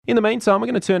In the meantime, we're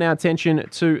going to turn our attention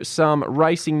to some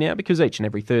racing now because each and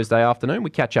every Thursday afternoon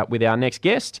we catch up with our next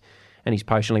guest, and he's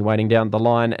patiently waiting down the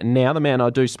line now. The man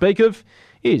I do speak of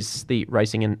is the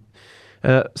racing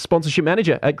and sponsorship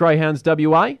manager at Greyhounds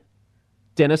WA,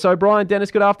 Dennis O'Brien. Dennis,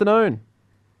 good afternoon.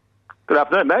 Good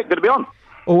afternoon, mate. Good to be on.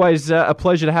 Always a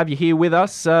pleasure to have you here with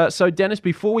us. So, Dennis,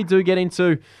 before we do get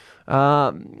into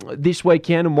this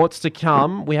weekend and what's to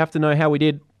come, we have to know how we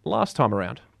did last time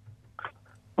around.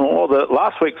 Oh, the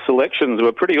last week's selections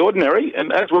were pretty ordinary,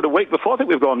 and as were the week before. I think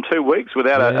we've gone 2 weeks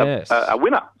without a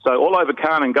winner. So all over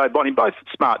Khan and Go Bonnie, both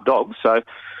smart dogs. So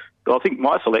I think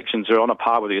my selections are on a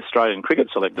par with the Australian cricket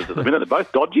selectors at the minute. They're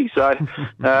both dodgy. So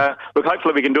look,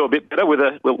 hopefully we can do a bit better. We'll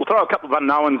throw a couple of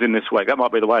unknowns in this week. That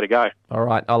might be the way to go. All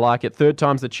right, I like it. Third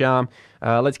time's the charm.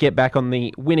 Let's get back on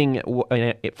the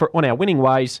on our winning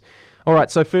ways. All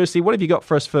right. So firstly, what have you got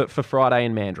for us for Friday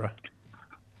in Mandurah?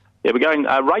 Yeah, we're going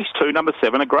race 2, number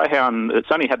 7, a greyhound. It's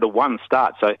only had the one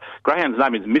start, so greyhound's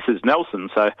name is Mrs. Nelson.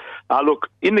 So, look,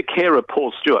 in the care of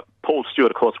Paul Stewart. Paul Stewart,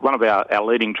 of course, one of our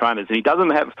leading trainers, and he doesn't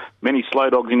have many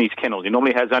slow dogs in his kennels. He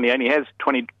normally has only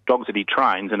 20 dogs that he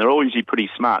trains, and they're all usually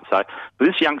pretty smart. So for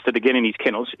this youngster to get in his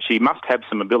kennels, she must have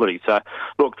some ability. So,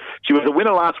 look, she was a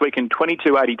winner last week in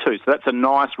 22.82, so that's a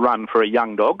nice run for a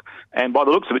young dog. And by the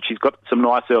looks of it, she's got some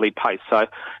nice early pace. So,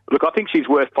 look, I think she's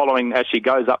worth following as she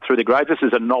goes up through the grades. This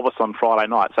is a novice on Friday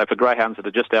night, so for greyhounds that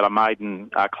are just out of maiden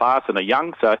class and are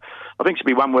young. So I think she'll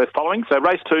be one worth following. So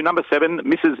race 2, number 7,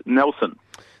 Mrs. Nelson.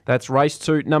 That's race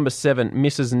 2, number 7,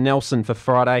 Mrs. Nelson for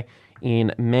Friday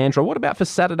in Mandurah. What about for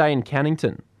Saturday in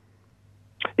Cannington?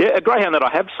 Yeah, a greyhound that I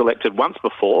have selected once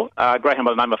before, a greyhound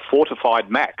by the name of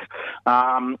Fortified Mac.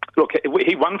 Look,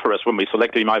 he won for us when we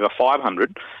selected him over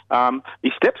 500.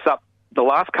 He steps up. The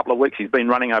last couple of weeks he's been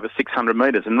running over 600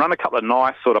 metres and run a couple of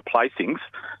nice sort of placings.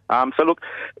 So look,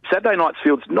 Saturday night's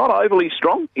field's not overly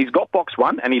strong. He's got box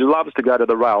 1 and he loves to go to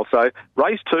the rail. So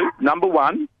race 2, number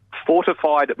 1,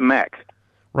 Fortified Mac.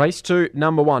 Race 2,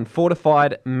 number 1,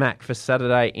 Fortified Mac for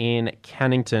Saturday in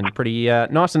Cannington. Pretty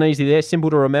nice and easy there, simple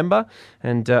to remember,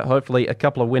 and hopefully a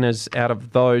couple of winners out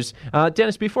of those.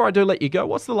 Dennis, before I do let you go,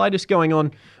 what's the latest going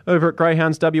on over at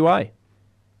Greyhounds WA?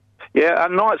 Yeah,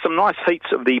 some nice heats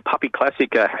of the Puppy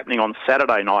Classic happening on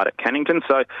Saturday night at Cannington.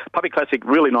 So Puppy Classic,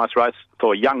 really nice race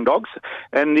for young dogs.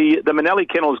 And the Manelli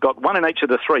kennel's got one in each of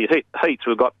the 3 heats.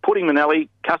 We've got Pudding Manelli,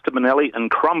 Custard Manelli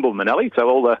and Crumble Manelli. So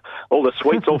all the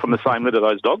sweets all from the same litter,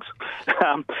 those dogs.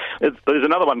 There's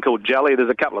another one called Jelly. There's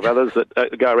a couple of others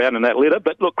that go around in that litter.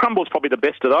 But look, Crumble's probably the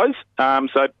best of those.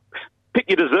 So pick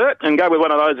your dessert and go with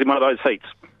one of those in one of those heats.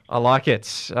 I like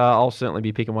it. I'll certainly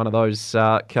be picking one of those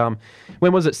come.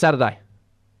 When was it? Saturday?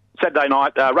 Saturday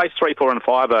night. Race 3, 4 and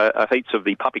 5 are heats of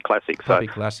the Puppy Classic. Puppy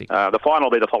Classic. The final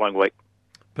will be the following week.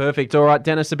 Perfect. All right,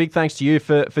 Dennis, a big thanks to you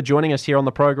for joining us here on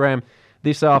the program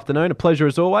this afternoon. A pleasure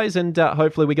as always, and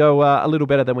hopefully we go a little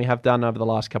better than we have done over the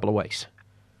last couple of weeks.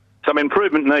 Some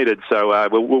improvement needed, so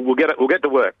we'll get to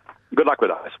work. Good luck with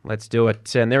those. Let's do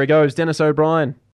it. And there he goes, Dennis O'Brien.